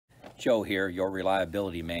Joe here, your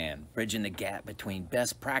reliability man, bridging the gap between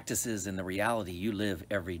best practices and the reality you live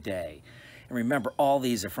every day. And remember, all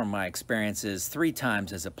these are from my experiences 3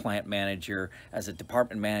 times as a plant manager, as a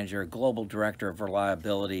department manager, global director of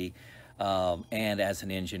reliability, and as an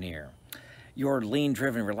engineer. Your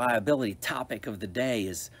lean-driven reliability topic of the day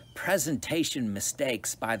is presentation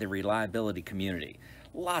mistakes by the reliability community.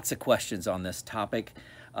 Lots of questions on this topic,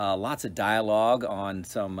 lots of dialogue on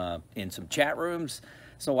in some chat rooms.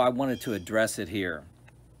 So I wanted to address it here.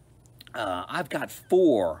 I've got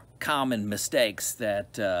 4 common mistakes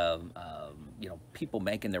that people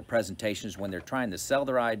make in their presentations when they're trying to sell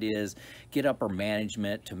their ideas, get upper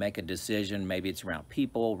management to make a decision. Maybe it's around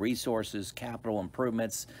people, resources, capital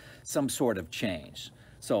improvements, some sort of change.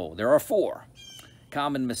 So there are 4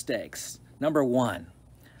 common mistakes. Number 1,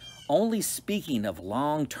 only speaking of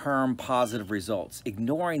long-term positive results,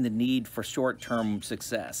 ignoring the need for short-term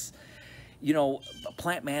success. You know,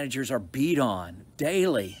 plant managers are beat on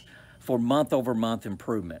daily for month-over-month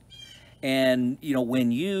improvement. And, you know,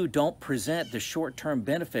 when you don't present the short-term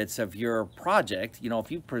benefits of your project, you know, if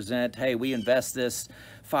you present, hey, we invest this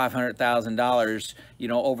 $500,000, you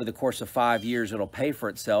know, over the course of 5 years, it'll pay for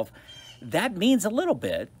itself. That means a little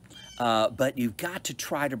bit, but you've got to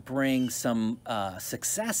try to bring some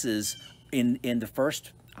successes in the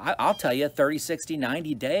first, I'll tell you, 30, 60,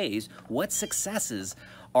 90 days, what successes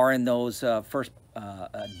are in those first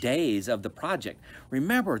days of the project.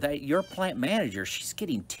 Remember that your plant manager, she's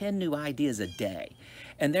getting 10 new ideas a day,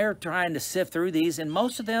 and they're trying to sift through these, and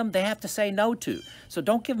most of them they have to say no to. So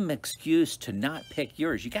don't give them an excuse to not pick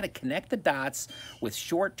yours. You got to connect the dots with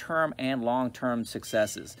short-term and long-term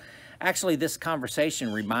successes. Actually, this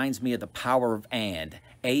conversation reminds me of the power of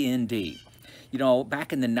A-N-D. You know,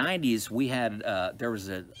 back in the 90s, we had, there was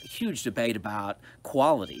a huge debate about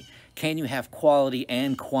quality. Can you have quality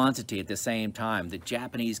and quantity at the same time? The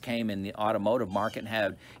Japanese came in the automotive market and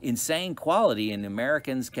had insane quality, and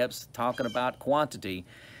Americans kept talking about quantity.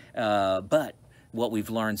 But what we've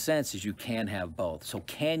learned since is you can have both. So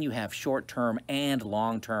can you have short-term and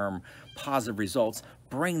long-term positive results?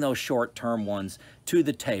 Bring those short-term ones to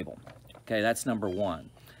the table. Okay, that's number 1.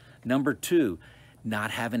 Number 2, not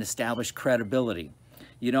having established credibility.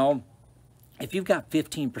 You know, if you've got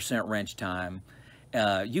 15% wrench time,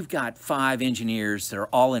 you've got 5 engineers that are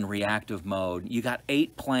all in reactive mode. You got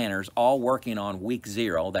 8 planners all working on week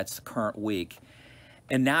 0, that's the current week.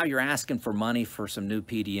 And now you're asking for money for some new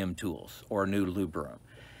PDM tools or a new lube room.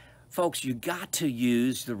 Folks, you got to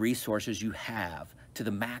use the resources you have to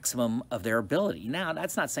the maximum of their ability. Now,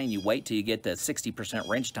 that's not saying you wait till you get to 60%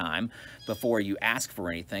 wrench time before you ask for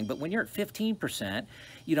anything, but when you're at 15%,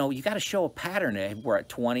 you know, you got to show a pattern. We're at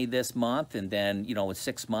 20 this month, and then, you know, in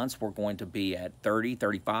 6 months, we're going to be at 30,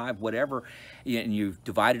 35, whatever, and you've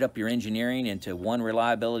divided up your engineering into 1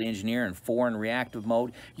 reliability engineer and 4 in reactive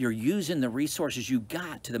mode. You're using the resources you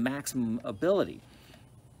got to the maximum ability.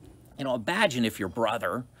 You know, imagine if your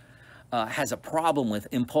brother has a problem with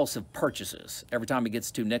impulsive purchases. Every time he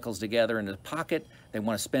gets 2 nickels together in his pocket, they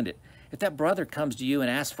want to spend it. If that brother comes to you and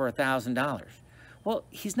asks for $1,000, well,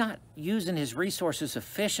 he's not using his resources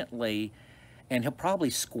efficiently, and he'll probably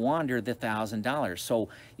squander the $1,000. So,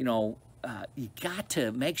 you know, you got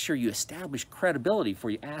to make sure you establish credibility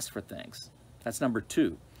before you ask for things. That's number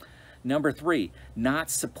 2. Number 3, not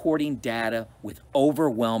supporting data with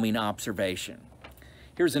overwhelming observation.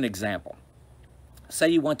 Here's an example. Say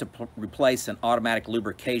you want to replace an automatic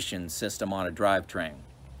lubrication system on a drivetrain.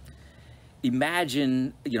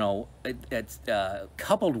 Imagine, you know, it's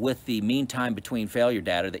coupled with the mean time between failure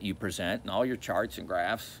data that you present and all your charts and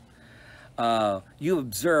graphs. You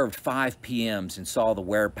observed 5 PMs and saw the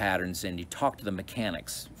wear patterns, and you talked to the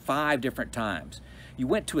mechanics 5 different times. You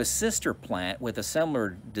went to a sister plant with a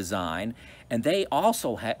similar design, and they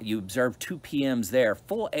also had, you observed 2 PMs there,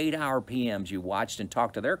 full 8-hour PMs. You watched and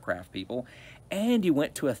talked to their craft people. And you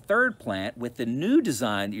went to a 3rd plant with the new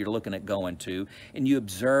design that you're looking at going to, and you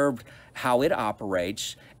observed how it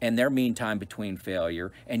operates and their mean time between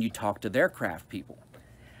failure, and you talked to their craft people.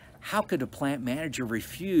 How could a plant manager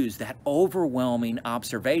refuse that overwhelming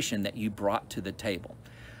observation that you brought to the table?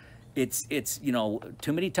 It's you know,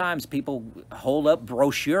 too many times people hold up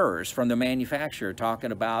brochures from the manufacturer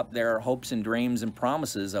talking about their hopes and dreams and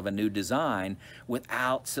promises of a new design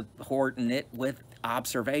without supporting it with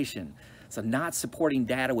observation. So not supporting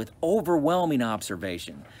data with overwhelming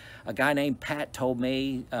observation. A guy named Pat told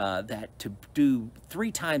me that to do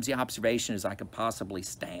 3 times the observation as I could possibly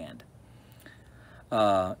stand.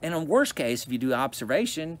 And in worst case, if you do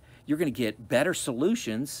observation, you're going to get better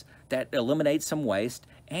solutions that eliminate some waste,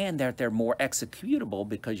 and that they're more executable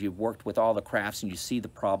because you've worked with all the crafts and you see the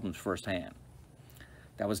problems firsthand.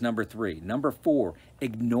 That was number 3. Number 4,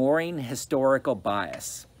 ignoring historical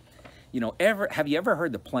bias. Have you ever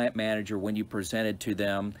heard the plant manager, when you presented to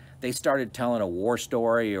them, they started telling a war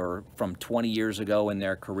story or from 20 years ago in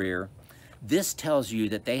their career? This tells you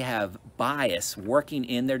that they have bias working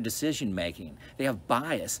in their decision making. They have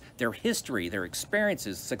bias. Their history, their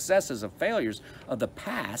experiences, successes, and failures of the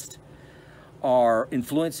past are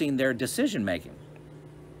influencing their decision making.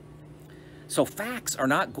 So facts are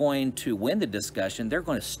not going to win the discussion, they're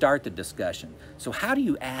going to start the discussion. So how do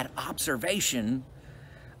you add observation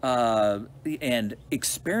and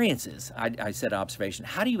experiences? I said observation.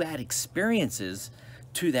 How do you add experiences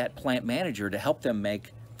to that plant manager to help them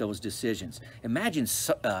make those decisions? Imagine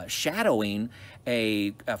shadowing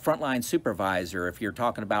a frontline supervisor if you're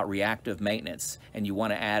talking about reactive maintenance and you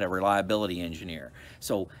want to add a reliability engineer.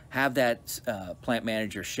 So have that plant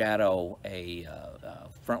manager shadow a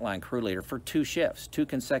frontline crew leader for 2 shifts, 2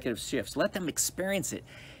 consecutive shifts. Let them experience it.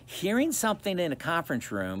 Hearing something in a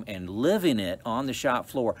conference room and living it on the shop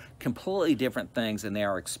floor, completely different things than they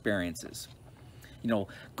are experiences.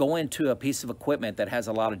 Go into a piece of equipment that has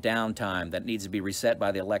a lot of downtime that needs to be reset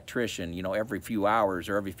by the electrician, every few hours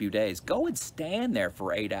or every few days. Go and stand there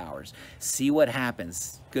for 8 hours. See what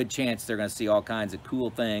happens. Good chance they're going to see all kinds of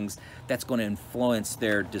cool things that's going to influence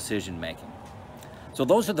their decision making. So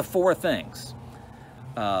those are the 4 things.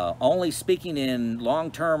 Only speaking in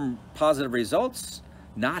long-term positive results,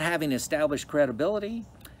 not having established credibility,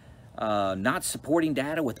 not supporting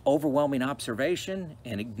data with overwhelming observation,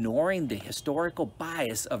 and ignoring the historical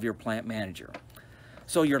bias of your plant manager.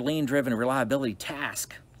 So your lean-driven reliability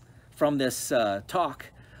task from this talk,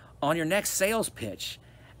 on your next sales pitch,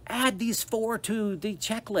 add these 4 to the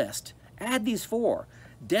checklist. Add these 4.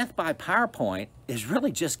 Death by PowerPoint is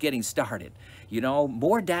really just getting started.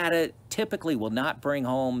 More data typically will not bring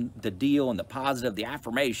home the deal and the positive, the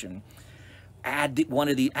affirmation. Add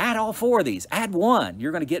all 4 of these. Add 1.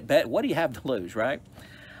 You're going to get bet. What do you have to lose, right?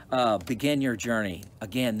 Begin your journey.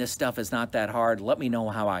 Again, this stuff is not that hard. Let me know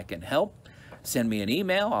how I can help. Send me an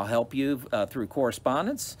email. I'll help you through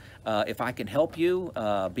correspondence. If I can help you,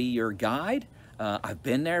 be your guide. I've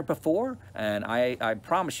been there before, and I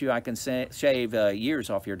promise you I can shave years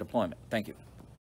off your deployment. Thank you.